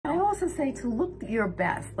also say to look your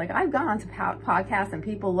best. Like, I've gone on to podcasts and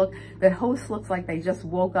the host looks like they just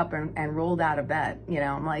woke up and rolled out of bed. You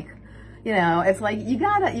know, I'm like, you know, it's like, you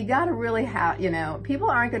gotta really have, you know, people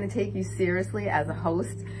aren't going to take you seriously as a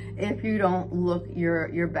host if you don't look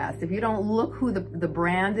your best. If you don't look who the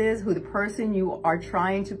brand is, who the person you are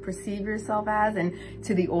trying to perceive yourself as, and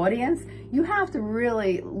to the audience, you have to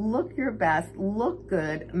really look your best, look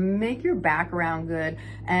good, make your background good,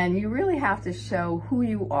 and you really have to show who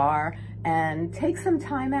you are and take some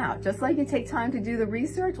time out. Just like you take time to do the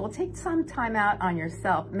research, well, take some time out on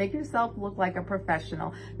yourself. Make yourself look like a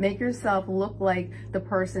professional. Make yourself look like the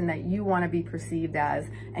person that you want to be perceived as,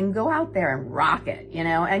 and go out there and rock it, you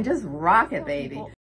know, and just rock it, baby.